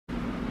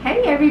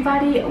Hey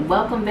everybody,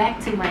 welcome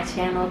back to my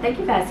channel. Thank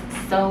you guys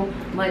so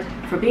much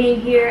for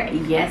being here.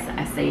 Yes,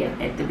 I say it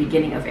at the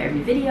beginning of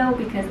every video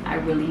because I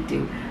really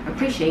do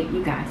appreciate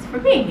you guys for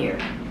being here.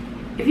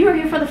 If you are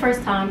here for the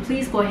first time,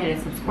 please go ahead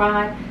and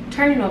subscribe,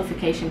 turn your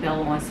notification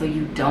bell on so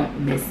you don't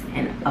miss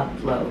an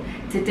upload.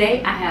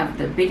 Today I have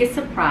the biggest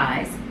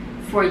surprise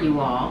for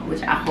you all,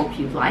 which I hope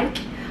you like,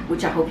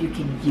 which I hope you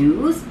can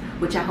use,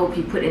 which I hope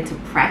you put into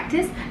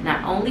practice,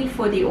 not only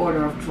for the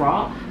order of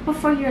draw, but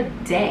for your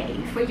day,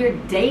 for your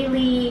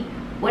daily,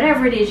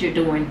 whatever it is you're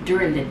doing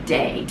during the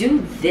day. Do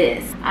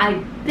this. I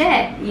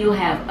bet you'll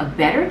have a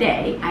better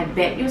day. I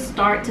bet you'll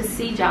start to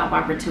see job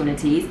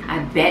opportunities.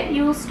 I bet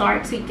you'll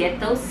start to get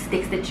those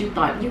sticks that you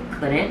thought you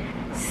couldn't.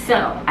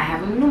 So I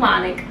have a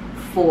mnemonic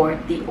for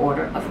the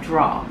order of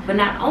draw. But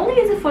not only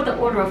is it for the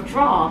order of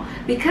draw,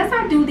 because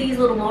I do these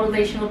little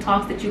motivational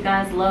talks that you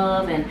guys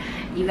love and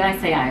you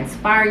guys say I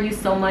inspire you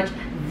so much,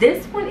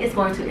 this one is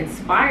going to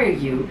inspire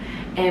you.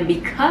 And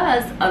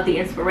because of the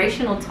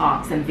inspirational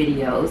talks and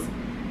videos,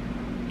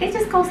 it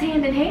just goes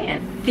hand in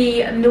hand.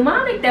 The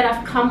mnemonic that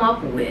I've come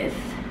up with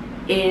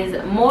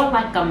is more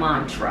like a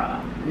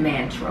mantra,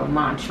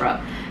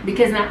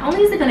 because not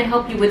only is it going to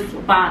help you with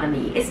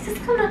phlebotomy, it's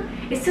just gonna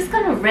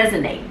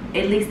resonate,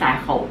 at least I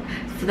hope.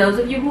 For those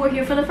of you who are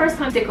here for the first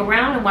time, stick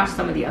around and watch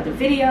some of the other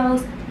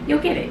videos. You'll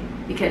get it,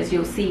 because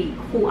you'll see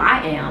who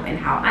I am and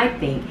how I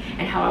think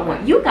and how I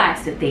want you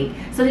guys to think,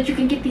 so that you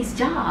can get these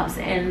jobs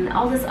and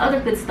all this other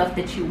good stuff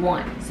that you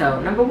want.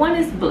 So number one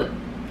is blue.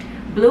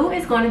 Blue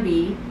is going to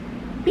be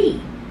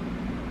B.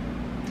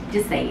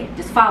 Just say it,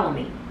 just follow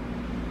me.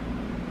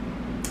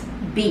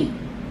 B.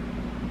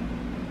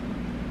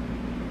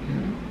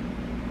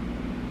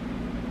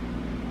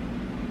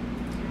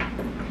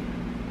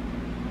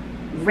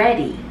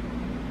 Ready.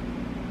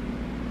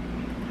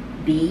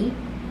 Be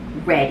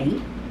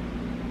ready.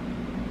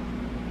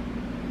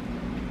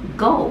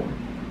 Go.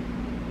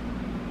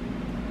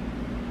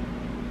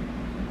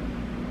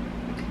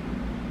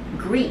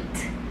 Greet.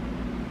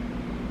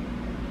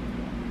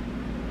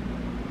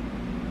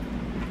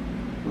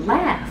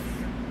 Laugh.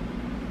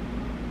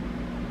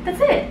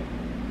 That's it.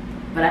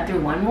 But I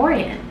threw one more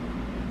in.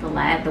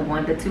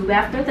 The two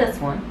after this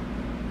one.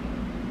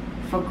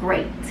 For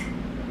great.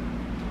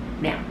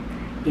 Now,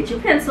 get your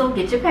pencil,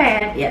 get your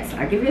pad. Yes,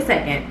 I'll give you a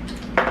second.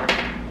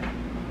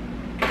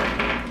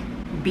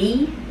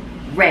 Be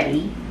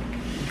ready,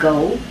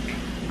 go,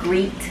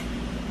 greet,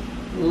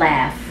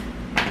 laugh,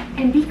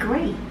 and be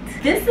great.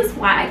 This is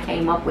why I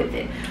came up with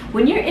it.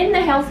 When you're in the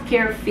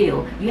healthcare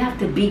field, you have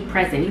to be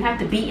present. You have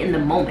to be in the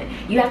moment.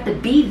 You have to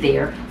be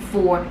there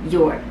for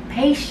your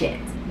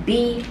patient.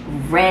 Be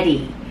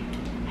ready.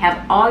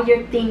 Have all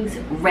your things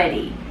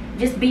ready.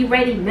 Just be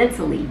ready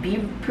mentally. Be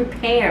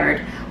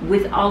prepared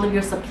with all of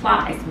your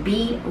supplies.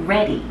 Be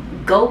ready.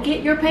 Go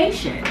get your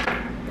patient.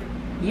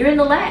 You're in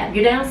the lab.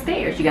 You're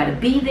downstairs. You got to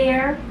be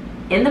there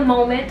in the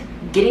moment,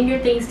 getting your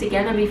things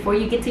together before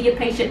you get to your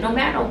patient. No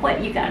matter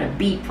what, you got to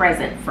be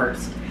present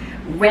first.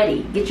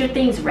 Ready. Get your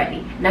things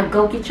ready. Now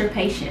go get your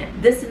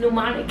patient. This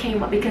mnemonic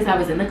came up because I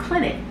was in the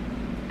clinic.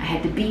 I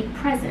had to be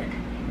present.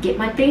 Get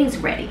my things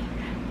ready.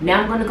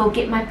 Now I'm going to go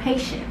get my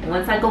patient.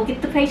 Once I go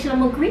get the patient, I'm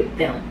going to greet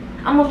them.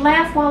 I'm going to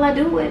laugh while I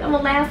do it. I'm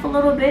going to laugh a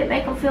little bit,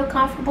 make them feel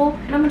comfortable,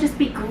 and I'm going to just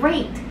be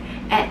great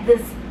at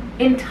this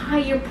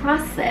entire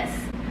process.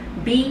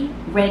 Be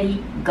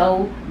ready,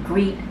 go,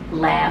 greet,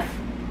 laugh,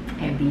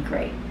 and be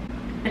great.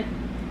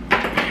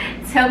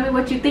 Tell me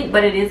what you think,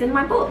 but it is in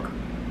my book.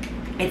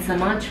 It's a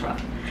mantra.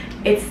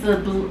 It's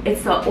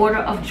the order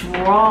of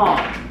draw.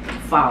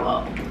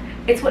 Follow.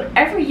 It's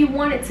whatever you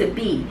want it to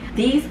be.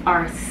 These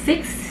are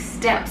 6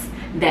 steps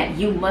that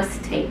you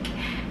must take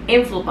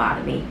in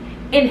phlebotomy,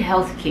 in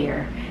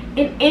healthcare,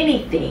 in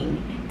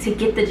anything to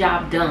get the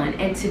job done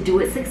and to do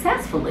it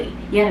successfully.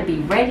 You gotta be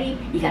ready.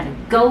 You gotta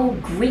go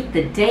greet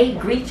the day,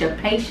 greet your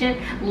patient,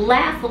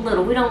 laugh a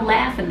little. We don't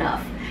laugh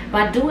enough.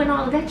 By doing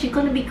all of that, you're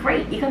gonna be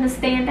great. You're gonna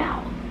stand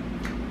out.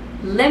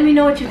 Let me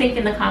know what you think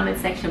in the comment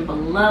section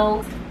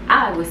below.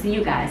 I will see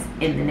you guys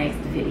in the next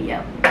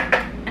video.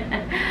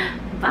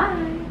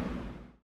 Bye.